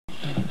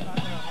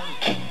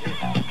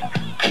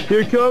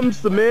Here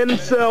comes the man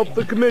himself,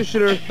 the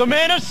commissioner. The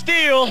man of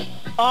steel,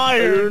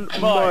 Iron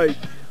Mike.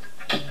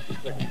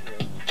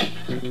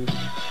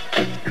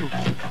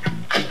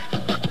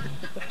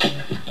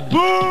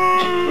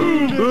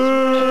 Boo!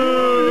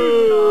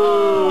 Boo!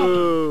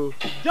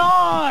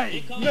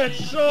 Die!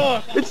 Mets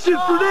suck! It's Sid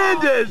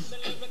Fernandez!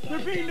 They're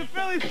beating the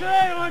Phillies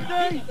today, aren't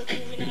they?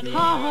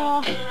 Ha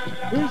ha!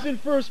 Who's in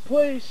first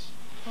place?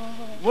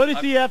 What does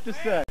he have to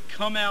say?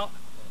 Come out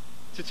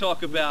to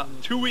talk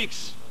about 2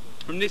 weeks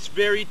from this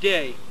very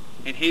day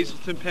in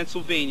Hazleton,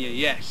 Pennsylvania.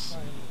 Yes,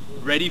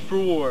 ready for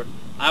war.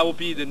 I will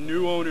be the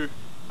new owner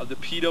of the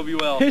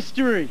PWL.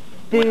 History!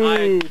 When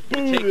I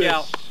take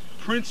out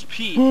Prince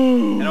Pete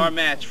in our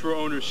match for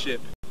ownership.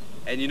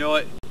 And you know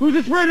what? Who's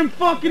this random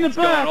fuck in the It's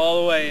back? going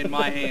all the way in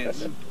my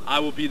hands.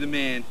 I will be the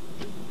man.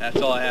 That's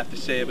all I have to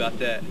say about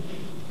that.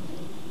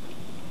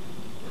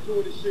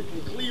 Doing this shit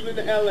from Cleveland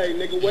to LA,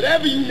 nigga.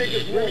 Whatever you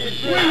niggas want me to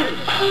do.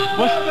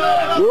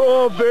 We're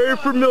all very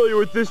familiar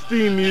with this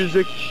theme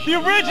music. The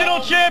original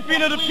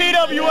champion of the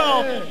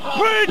PWL!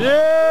 Prince!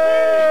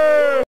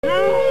 Yeah!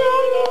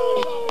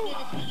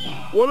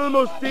 One of the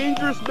most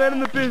dangerous men in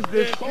the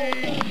business. I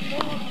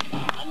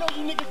know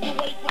you niggas been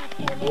waiting for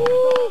this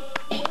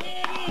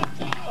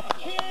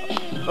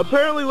for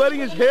Apparently letting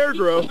his hair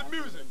grow. The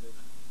music.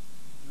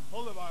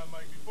 Hold up, Iron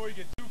Mike, before you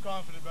get too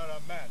confident about our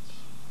match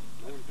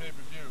at the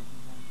pay-per-view.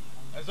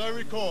 As I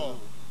recall,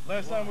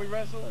 last time we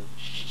wrestled,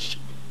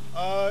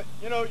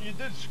 you know, you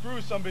did screw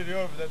somebody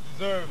over that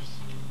deserves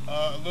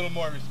a little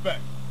more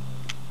respect.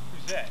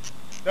 Who's that?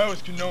 That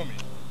was Konomi.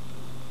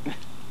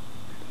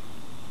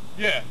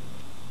 Yeah.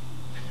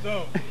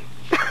 So,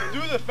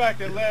 due to the fact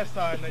that last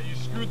time that you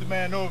screwed the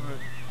man over,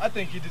 I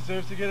think he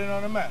deserves to get in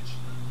on a match.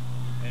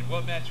 And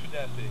what match would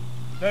that be?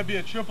 That'd be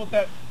a triple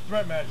threat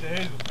match at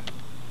Hazleton.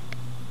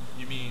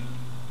 You mean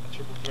a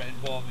triple threat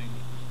involving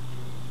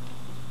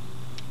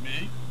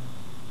Me,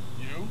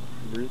 you,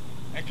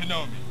 and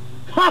Konomi.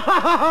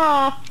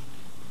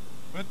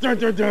 But what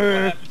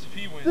happens if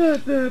he wins?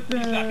 He's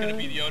not going to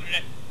be the owner.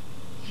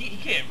 He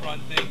can't run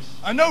things.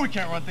 I know he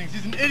can't run things.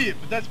 He's an idiot,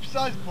 but that's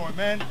besides the point,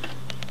 man.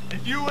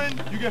 If you win,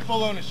 you get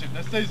full ownership.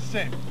 That stays the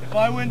same. If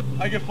I win,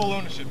 I get full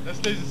ownership. That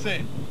stays the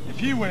same. If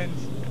he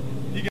wins,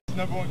 he gets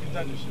 #1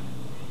 contendership.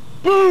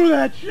 Boo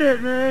that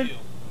shit, man!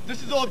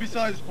 This is all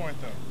besides the point,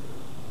 though.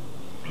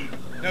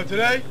 Now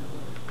today,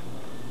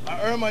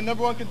 I earned my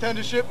 #1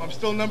 contendership. I'm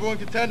still #1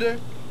 contender.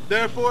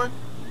 Therefore,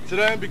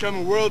 today I'm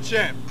becoming world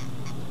champ.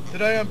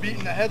 Today I'm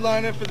beating the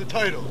headliner for the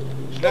title.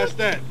 And that's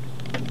that.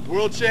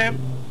 World champ.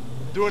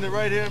 Doing it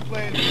right here and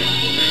playing.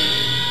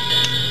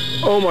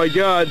 Oh my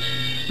God.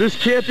 This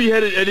can't be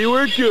headed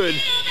anywhere good.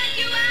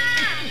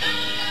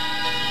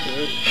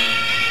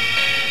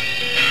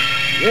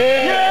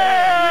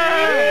 Yeah!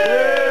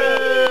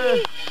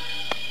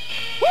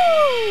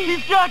 Woo!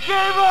 He's got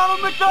Gay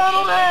Ronald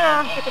McDonald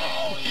hair!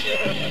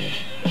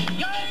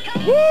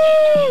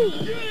 Woo!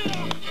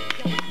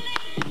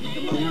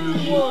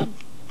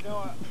 You know,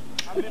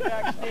 I'm in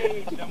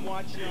backstage and I'm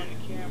watching on the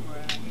camera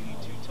and I hear you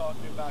two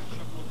talking about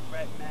triple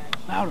threat match.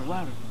 Louder,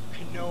 louder.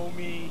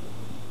 Konomi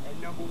and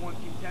 #1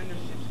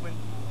 contenderships. When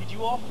did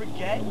you all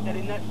forget that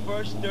in that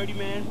first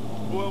 30-man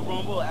Royal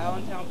Rumble at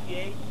Allentown,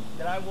 PA,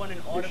 that I won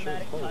an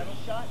automatic title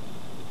shot?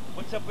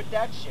 What's up with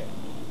that shit?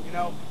 You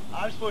know,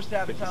 I was supposed to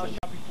have a title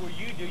shot before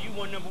you do. You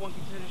won #1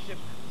 contendership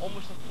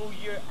almost a full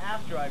year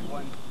after I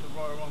won the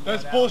Royal Rumble.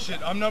 That's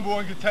bullshit. I'm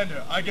 #1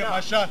 contender. I get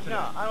my shot today.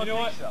 No, I don't You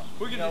know think what? so.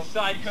 We're going to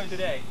decide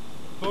today.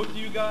 Both of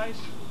you guys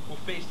will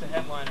face the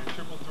headliner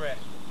triple threat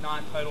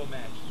non-title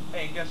match.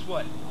 Hey, and guess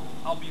what?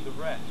 I'll be the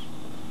ref.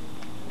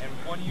 And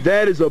if one of you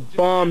That is a just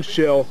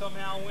bombshell.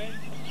 somehow win,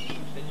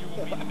 then you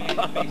will be the man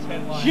to face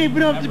headliner.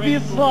 Shaping up At to be a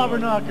Ready for slobber War.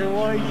 knocker,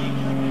 boys.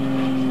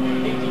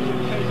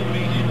 Hazleton,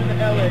 Pennsylvania.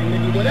 to LA,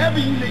 nigga. Whatever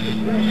you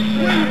niggas want me to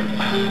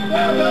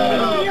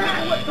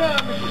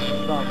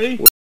do. Ready?